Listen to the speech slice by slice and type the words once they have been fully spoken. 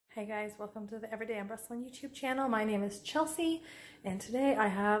Hey guys, welcome to the Everyday I'm Wrestling YouTube channel. My name is Chelsea, and today I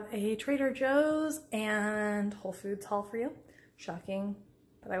have a Trader Joe's and Whole Foods haul for you. Shocking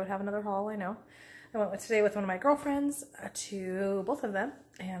that I would have another haul, I know. I went today with one of my girlfriends to both of them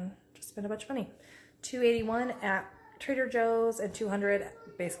and just spent a bunch of money. $281 at Trader Joe's and $200,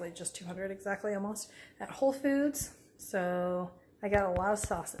 basically just $200 exactly almost, at Whole Foods. So I got a lot of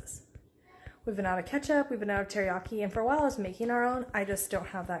sauces. We've been out of ketchup, we've been out of teriyaki, and for a while I was making our own. I just don't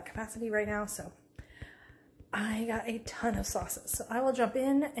have that capacity right now, so I got a ton of sauces. So I will jump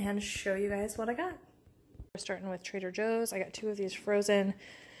in and show you guys what I got. We're starting with Trader Joe's. I got two of these frozen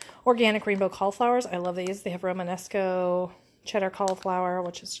organic rainbow cauliflowers. I love these. They have Romanesco cheddar cauliflower,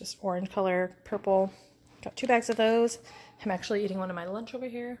 which is just orange color, purple. Got 2 bags of those. I'm actually eating one of my lunch over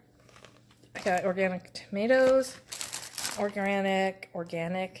here. I got organic tomatoes, organic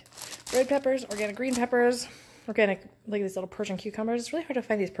red peppers, organic green peppers, organic, like these little Persian cucumbers. It's really hard to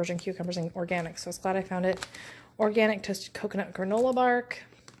find these Persian cucumbers in organic, so I was glad I found it. Organic toasted coconut granola bark,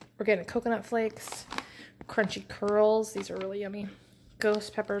 organic coconut flakes, crunchy curls. These are really yummy.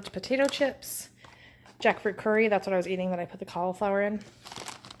 Ghost peppered potato chips, jackfruit curry. That's what I was eating that I put the cauliflower in.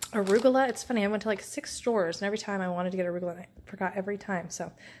 Arugula. It's funny, I went to like 6 stores, and every time I wanted to get arugula, and I forgot every time. So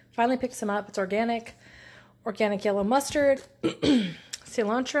finally picked some up. It's organic yellow mustard,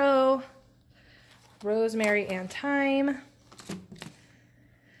 cilantro, rosemary and thyme,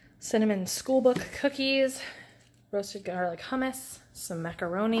 cinnamon schoolbook cookies, roasted garlic hummus, some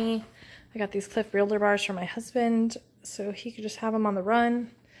macaroni. I got these Cliff Builder bars for my husband so he could just have them on the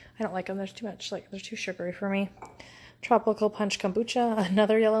run. I don't like them. There's too much, they're too sugary for me. Tropical Punch kombucha,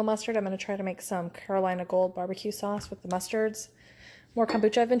 another yellow mustard. I'm going to try to make some Carolina Gold barbecue sauce with the mustards. More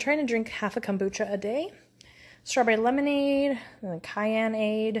kombucha. I've been trying to drink half a kombucha a day. Strawberry lemonade, and then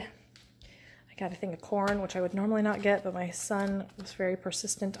cayenne-ade. I got a thing of corn, which I would normally not get, but my son was very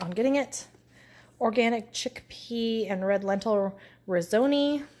persistent on getting it. Organic chickpea and red lentil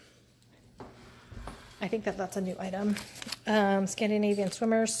risotto. I think that's a new item. Scandinavian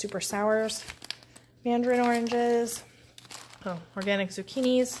Swimmers, super sours. Mandarin oranges. Oh, organic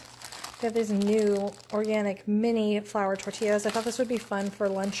zucchinis. We have these new organic mini flour tortillas. I thought this would be fun for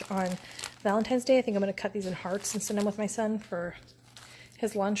lunch on Valentine's Day. I think I'm going to cut these in hearts and send them with my son for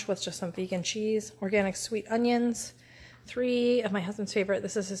his lunch with just some vegan cheese. Organic sweet onions. 3 of my husband's favorite.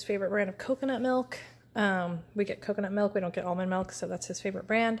 This is his favorite brand of coconut milk. We get coconut milk. We don't get almond milk, so that's his favorite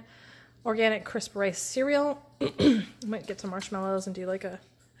brand. Organic crisp rice cereal. I might get some marshmallows and do like a...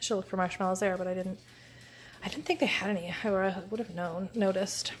 I should look for marshmallows there, but I didn't think they had any. I would have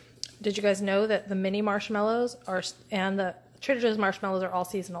noticed. Did you guys know that the mini marshmallows and the Trader Joe's marshmallows are all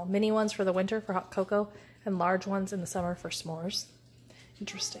seasonal? Mini ones for the winter for hot cocoa and large ones in the summer for s'mores.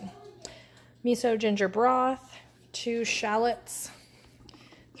 Interesting. Miso ginger broth, 2 shallots,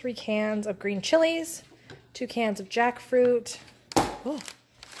 3 cans of green chilies, 2 cans of jackfruit,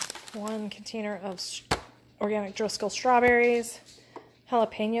 1 container of organic Driscoll strawberries,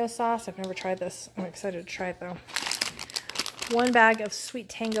 jalapeno sauce. I've never tried this. I'm excited to try it though. 1 bag of Sweet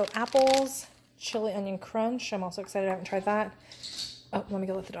Tango apples, chili onion crunch. I'm also excited. I haven't tried that. Oh, let me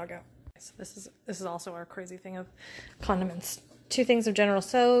go let the dog out. So this is also our crazy thing of condiments. 2 things of General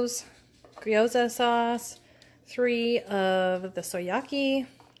Tso's, gyoza sauce, 3 of the soyaki,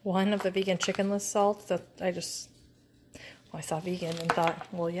 1 of the vegan chickenless salt that I saw vegan and thought,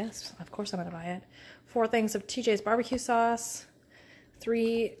 well, yes, of course I'm going to buy it. 4 things of TJ's barbecue sauce,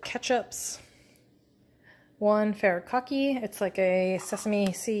 3 ketchups, 1 furikake. It's like a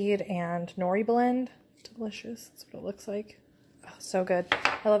sesame seed and nori blend. Delicious. That's what it looks like. Oh, so good.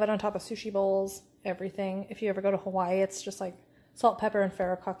 I love it on top of sushi bowls, everything. If you ever go to Hawaii, it's just like salt, pepper, and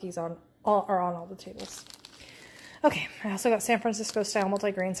furikakes are on all the tables. Okay, I also got San Francisco style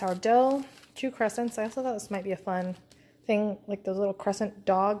multigrain sourdough, 2 crescents. I also thought this might be a fun thing, like those little crescent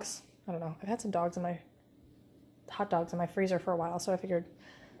dogs. I don't know. I've had some hot dogs in my freezer for a while, so I figured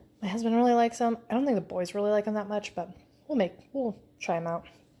my husband really likes them. I don't think the boys really like them that much, but we'll try them out.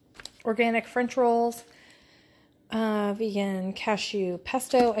 Organic French rolls, vegan cashew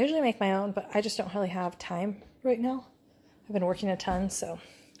pesto. I usually make my own, but I just don't really have time right now. I've been working a ton, so.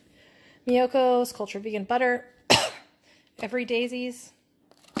 Miyoko's cultured vegan butter. Every Daisies.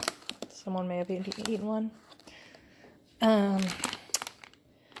 Someone may have eaten one. Some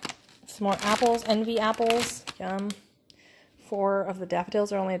more apples, Envy apples. Yum. 4 of the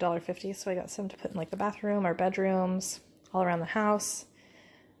daffodils are only $1.50, so I got some to put in like the bathroom or bedrooms, all around the house.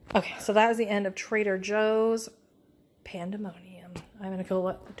 Okay, so that is the end of Trader Joe's pandemonium. I'm going to go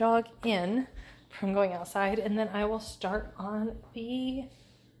let the dog in from going outside, and then I will start on the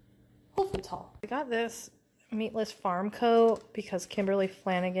Whole Foods haul. I got this Meatless Farm Co. because Kimberly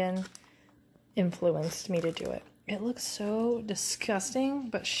Flanagan influenced me to do it. It looks so disgusting,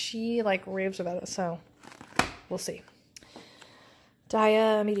 but she like raves about it, so we'll see.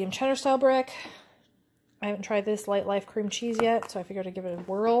 Daya medium cheddar style brick. I haven't tried this Light Life cream cheese yet, so I figured I'd give it a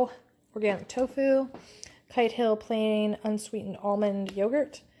whirl. Organic tofu. Kite Hill plain unsweetened almond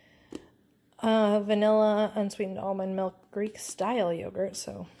yogurt. Vanilla unsweetened almond milk Greek style yogurt,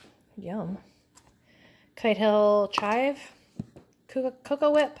 so yum. Kite Hill chive.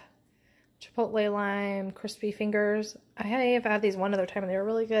 Cocoa whip. Chipotle lime crispy fingers. I have had these one other time and they were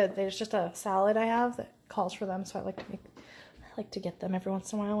really good. There's just a salad I have that calls for them, so I like to get them every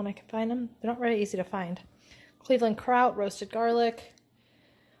once in a while when I can find them. They're not very easy to find. Cleveland kraut, roasted garlic,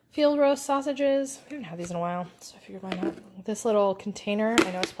 field roast sausages. We haven't had these in a while, so I figured why not. This little container,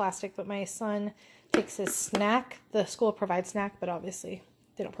 I know it's plastic, but my son takes his snack. The school provides snack, but obviously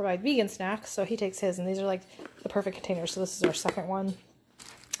they don't provide vegan snacks, so he takes his, and these are like the perfect containers. So this is our second one.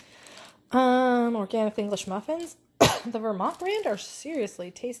 Organic English muffins. The Vermont brand are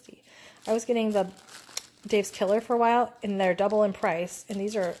seriously tasty. I was getting the Dave's Killer for a while, and they're double in price, and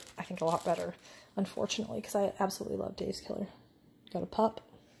these are, I think, a lot better, unfortunately, because I absolutely love Dave's Killer. Got a pup.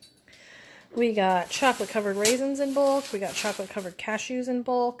 We got chocolate-covered raisins in bulk. We got chocolate-covered cashews in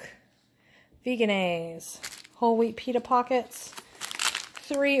bulk. Vegan-A's. Whole wheat pita pockets.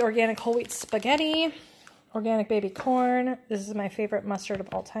 3 organic whole wheat spaghetti. Organic baby corn. This is my favorite mustard of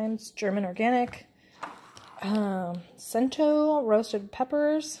all time. It's German organic. Cento roasted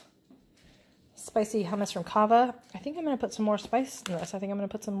peppers. Spicy hummus from Kava. I think I'm going to put some more spice in this. I think I'm going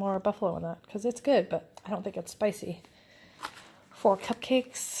to put some more buffalo in that because it's good, but I don't think it's spicy. 4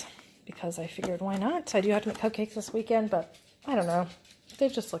 cupcakes because I figured why not. I do have to make cupcakes this weekend, but I don't know. They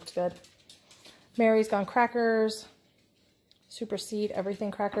just looked good. Mary's Gone crackers. Super Seed everything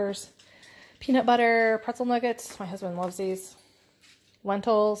crackers. Peanut butter, pretzel nuggets. My husband loves these.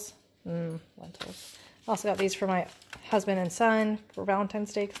 Lentils. Lentils. Also got these for my husband and son for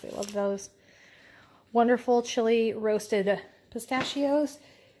Valentine's Day because they love those. Wonderful chili roasted pistachios.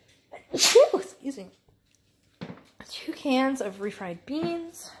 Excuse me. 2 cans of refried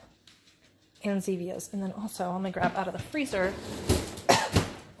beans and Zevias. And then also, I'm going to grab out of the freezer. I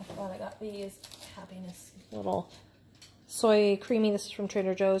forgot I got these. Happiness little soy creamy. This is from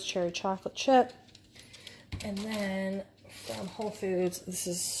Trader Joe's cherry chocolate chip. And then from Whole Foods, this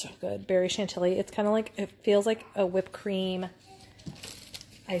is so good. Berry chantilly. It's kind of like, it feels like a whipped cream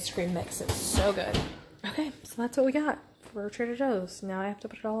ice cream mix. It's so good. Okay, so that's what we got for Trader Joe's. Now I have to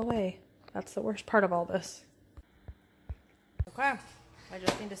put it all away. That's the worst part of all this. Okay, I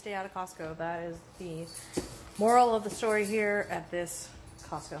just need to stay out of Costco. That is the moral of the story here at this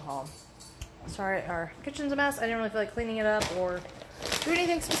Costco haul. Sorry, our kitchen's a mess. I didn't really feel like cleaning it up or do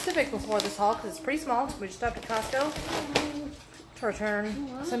anything specific before this haul because it's pretty small. We just stopped at Costco to return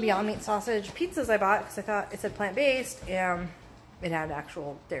some Beyond Meat sausage pizzas I bought because I thought it said plant-based and it had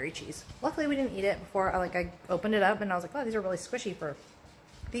actual dairy cheese. Luckily, we didn't eat it before I opened it up and I was like, wow, these are really squishy for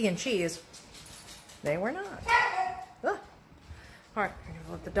vegan cheese. They were not. Ugh. All right, I'm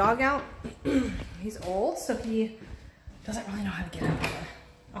gonna let the dog out. He's old, so he doesn't really know how to get out of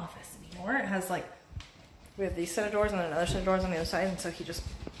the office anymore. It has we have these set of doors and then another set of doors on the other side, and so he just,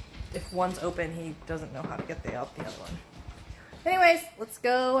 if one's open, he doesn't know how to get out the other one. Anyways, let's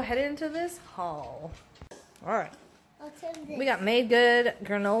go head into this haul. All right. We got Made Good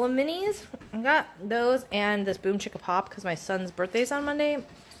granola minis. I got those and this Boom Chicka Pop because my son's birthday's on Monday.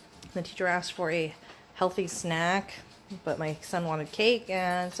 The teacher asked for a healthy snack, but my son wanted cake,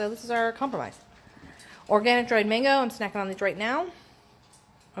 and so this is our compromise. Organic dried mango. I'm snacking on these right now.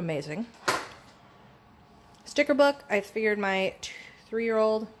 Amazing. Sticker book. I figured my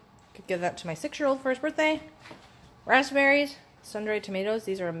 3-year-old could give that to my 6-year-old for his birthday. Raspberries. Sun-dried tomatoes.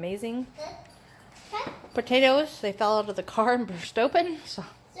 These are amazing. Potatoes. They fell out of the car and burst open, so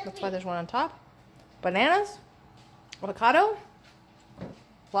that's why there's one on top. Bananas. Avocado.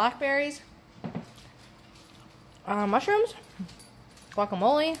 Blackberries. Mushrooms.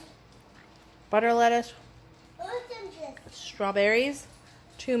 Guacamole. Butter lettuce. Strawberries.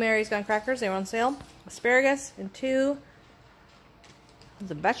 2 Mary's Gone crackers. They were on sale. Asparagus. And 2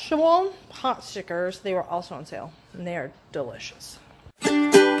 the vegetable pot stickers. They were also on sale. And they are delicious.